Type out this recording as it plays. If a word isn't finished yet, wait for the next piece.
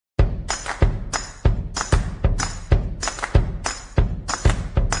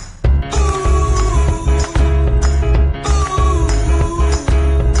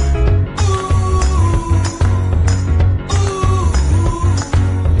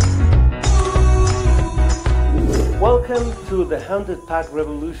Welcome to the 100 Pack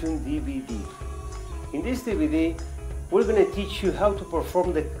Revolution DVD. In this DVD, we're going to teach you how to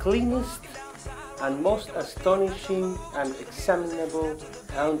perform the cleanest and most astonishing and examinable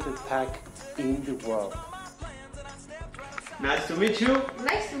 100 pack in the world. Nice to meet you.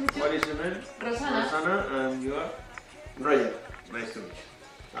 Nice to meet you. What is your name? Rosana. Rosana, and you are? Roger. Nice to meet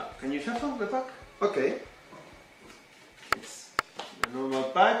you. Can you shuffle the pack? Okay. It's a normal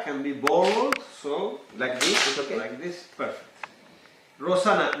pack, can be borrowed, so Like this is okay? like this, perfect.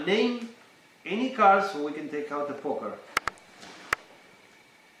 Rosana, name any cards so we can take out the poker.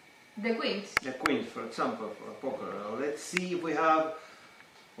 The queens. The queens, for example, for a poker. Let's see if we have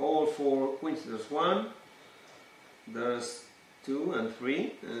all 4 queens. There's 1, there's 2 and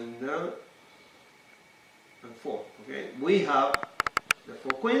 3, and 4. Okay, we have the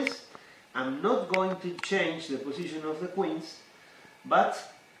 4 queens. I'm not going to change the position of the queens, but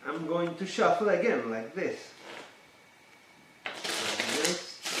I'm going to shuffle again like this.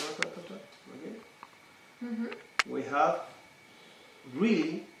 Okay. We have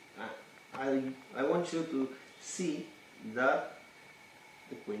really. I want you to see that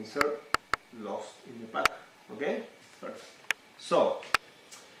the queens are lost in the pack. Okay. Perfect. So,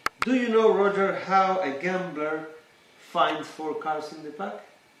 do you know, Roger, how a gambler finds 4 cards in the pack?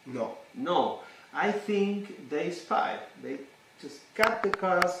 No. No, I think they spy. They just cut the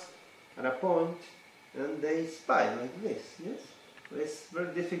cards at a point and they spy like this, yes? It's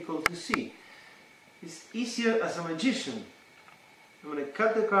very difficult to see. It's easier as a magician. I'm going to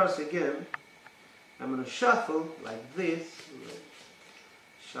cut the cards again. I'm going to shuffle like this.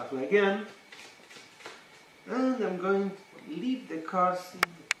 Shuffle again. And I'm going to leave the cards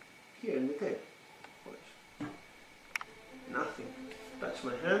here in the table. Nothing. Touch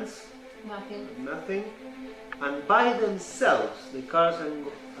my hands. Nothing. Nothing. And by themselves, the cards are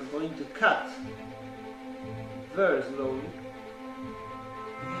going to cut very slowly.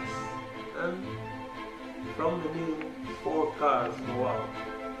 Yes. And from the middle, 4 cards go out.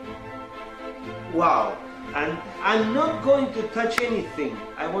 Wow. And I'm not going to touch anything.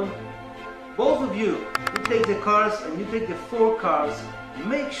 I want both of you, you take the cards and you take the 4 cards.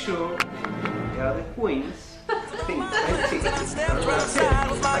 Make sure they are the queens. I think.